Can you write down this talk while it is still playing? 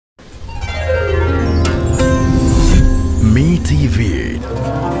TV,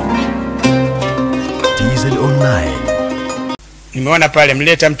 TZ Online. Nimeona pale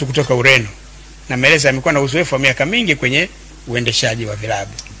mleta mtu kutoka Ureno na maeleza amekuwa na uzoefu wa miaka mingi kwenye uendeshaji wa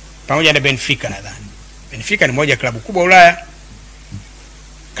vilabu pamoja na Benfica. Nadhani Benfica ni moja klabu kubwa Ulaya,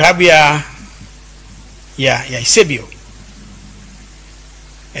 klabu ya Eusebio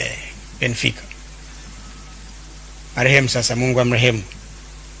Benfica, marehemu sasa, Mungu amrehemu,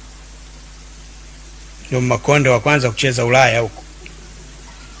 ndio makonde wa kwanza kucheza Ulaya huko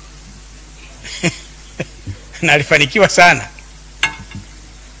na alifanikiwa sana.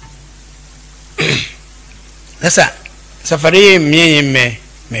 Sasa safari hii mwenyewe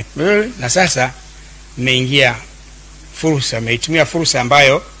na sasa mmeingia fursa, mmeitumia fursa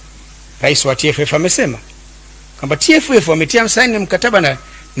ambayo rais wa TFF amesema kwamba TFF wametia msaini mkataba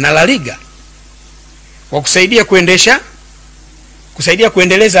na Laliga wa kusaidia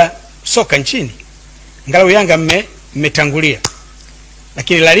kuendeleza soka nchini. Angalau Yanga mmetangulia,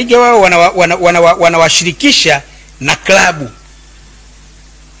 lakini Laliga wao wanawashirikisha na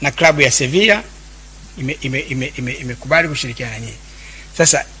klabu ya Sevilla imekubali kushirikiana na nyinyi.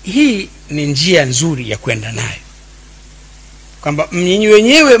 Sasa hii ni njia nzuri ya kwenda nayo, kwamba nyinyi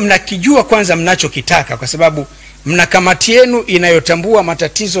wenyewe mnakijua kwanza mnachokitaka, kwa sababu mna kamati yenu inayotambua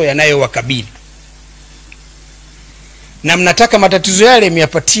matatizo yanayowakabili na mnataka matatizo yale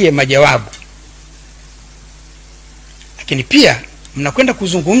miyapatie majawabu. Lakini pia mnakwenda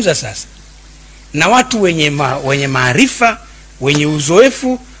kuzungumza sasa na watu wenye maarifa, wenye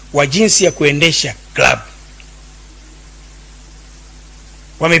uzoefu wa jinsi ya kuendesha club.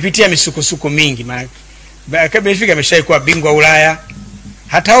 Wamepitia misukosuko mingi, maana Benfica ameshaikuwa bingwa Ulaya,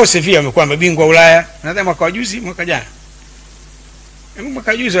 hata hao Sevilla wamekuwa mabingwa Ulaya. Nadhani mwaka juzi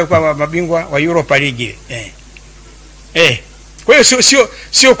walikuwa mabingwa wa Europa League. Kwa hiyo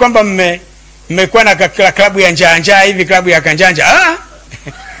sio kwamba mmekuwa na klabu ya njaa hivi, klabu ya kanjanja.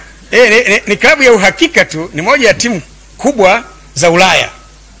 Ni klabu ya uhakika tu, ni moja ya timu kubwa za Ulaya.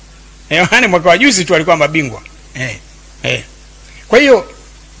 Yaani mwaka juzi tu walikuwa mabingwa. Kwa hiyo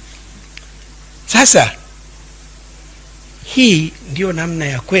sasa hii ndio namna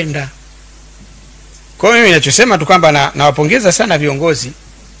ya kwenda. Kwa hiyo mimi ninachosema tu kwamba nawapongeza sana viongozi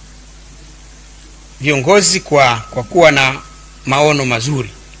kwa kuwa na maono mazuri.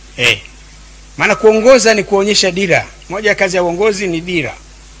 Maana kuongoza ni kuonyesha dira. Moja ya kazi ya uongozi ni dira,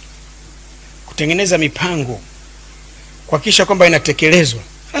 kutengeneza mipango, kuhakikisha kwamba inatekelezwa.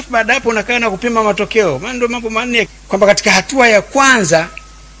 Alafu baada hapo unakaa na kupima matokeo. Maana ndio mambo manne, kwamba katika hatua ya kwanza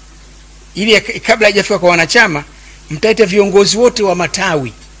ili kabla haijafika kwa wanachama, mtaita viongozi wote wa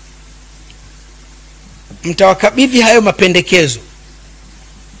matawi, mtawakabidhi hayo mapendekezo,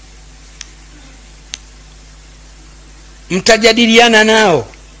 mtajadiliana nao,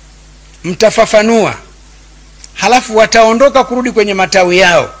 mtafafanua, halafu wataondoka kurudi kwenye matawi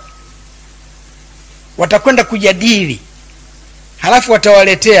yao, watakwenda kujadili, halafu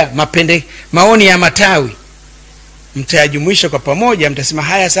watawaletea maoni ya matawi, mtayajumuisha kwa pamoja, mtasema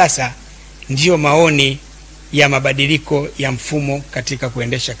haya sasa ndio maoni ya mabadiliko ya mfumo katika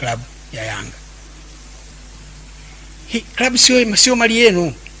kuendesha klabu ya Yanga. Hii klabu sio mali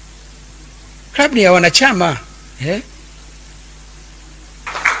yenu, klabu ni ya wanachama.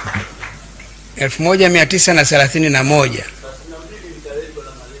 1931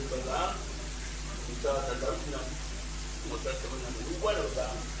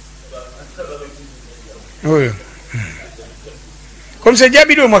 huyo. Kwa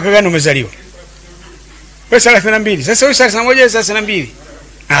msajabi ndio mwaka gani umezaliwa? Wewe 32. Sasa wewe 31, 32.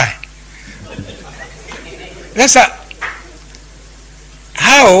 Haya.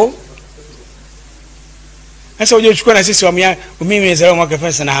 Sasa uje uchukue na sisi mimi nimezaliwa mwaka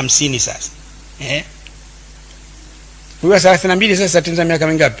 1950 sasa. Huyo 32 sasa tunza miaka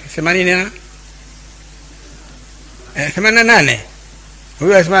mingapi? 80 na 88.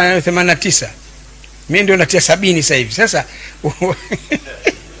 Huyo 89. Mimi ndio natia 70 sasa hivi. Sasa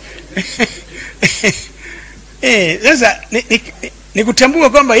sasa ni kutambua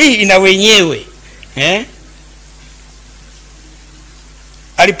kwamba hii ina wenyewe.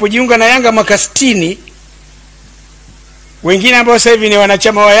 Alipojiunga na Yanga mwaka 60, wengine ambao sasa hivi ni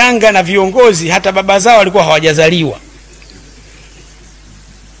wanachama wa Yanga na viongozi, hata baba zao walikuwa hawajazaliwa.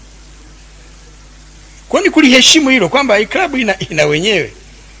 Kwani kuliheshimu hilo kwamba hii klabu ina wenyewe.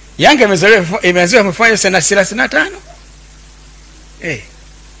 Yanga imeanzia mfanya sana 35.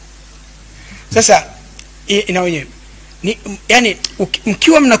 Sasa ina wenyewe. Yani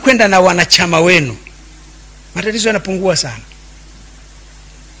mkiwa mnakwenda na wanachama wenu, matatizo yanapungua sana.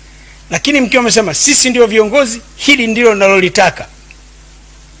 Lakini mkiwa mmesema sisi ndio viongozi, hili ndilo nalolitaka,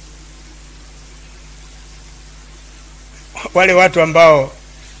 wale watu ambao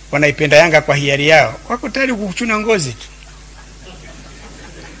wanaipenda Yanga kwa hiari yao wako tayari kukuchuna ngozi tu.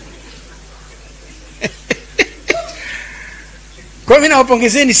 Kwa mimi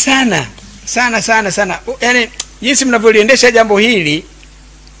nawapongezeni sana sana sana sana. Yaani jinsi mnavyoliendesha jambo hili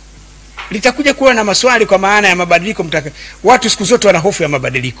litakuja kuwa na maswali kwa maana ya mabadiliko. Watu siku zote wana hofu ya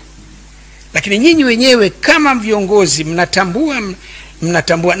mabadiliko, lakini nyinyi wenyewe kama viongozi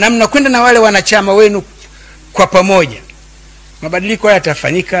mnatambua na mnakwenda na wale wanachama wenu kwa pamoja, mabadiliko haya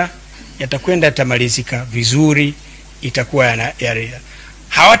yatafanyika, yatakwenda, yatamalizika vizuri, itakuwa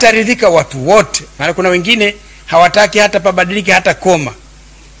hawataridhika watu wote. Maana kuna wengine hawataki hata pabadilike hata koma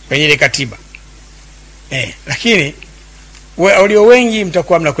kwenye ile katiba. Lakini walio wengi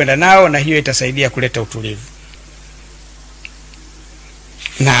mtakuwa mnakwenda nao, na hiyo itasaidia kuleta utulivu.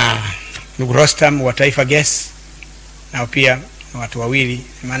 Na ndugu Rostam wa Taifa Gas nao pia watu wawili,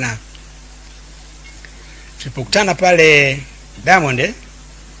 maana tulipokutana pale Diamond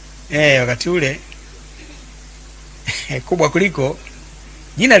wakati ule kubwa kuliko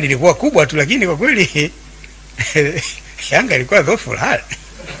jina lilikuwa kubwa tu, lakini kwa kweli Yanga ilikuwa Dhofu Hali.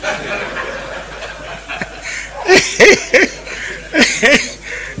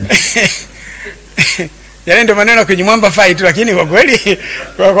 Yale ndio maneno kwenye mwamba fight, lakini kwa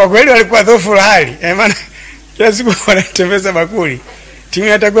kweli walikuwa Dhofu Hali. Maana kila siku wanatembeza bakuli. Timu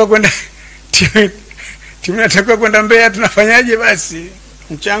inatakiwa kwenda Mbeya, tunafanyaje basi?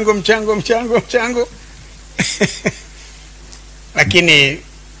 Mchango. Lakini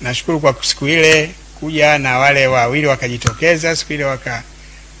nashukuru kwa siku ile kuja na wale wawili wakajitokeza siku ile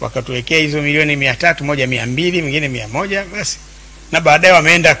wakatuwekea hizo milioni 300, moja 200, mwingine 100 basi. Na baadaye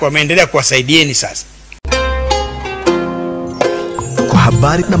wameendelea kuwasaidieni sasa. Kwa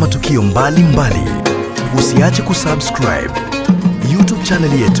habari na matukio mbalimbali, usiache kusubscribe YouTube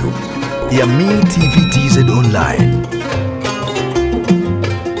channel yetu ya MITV TZ Online.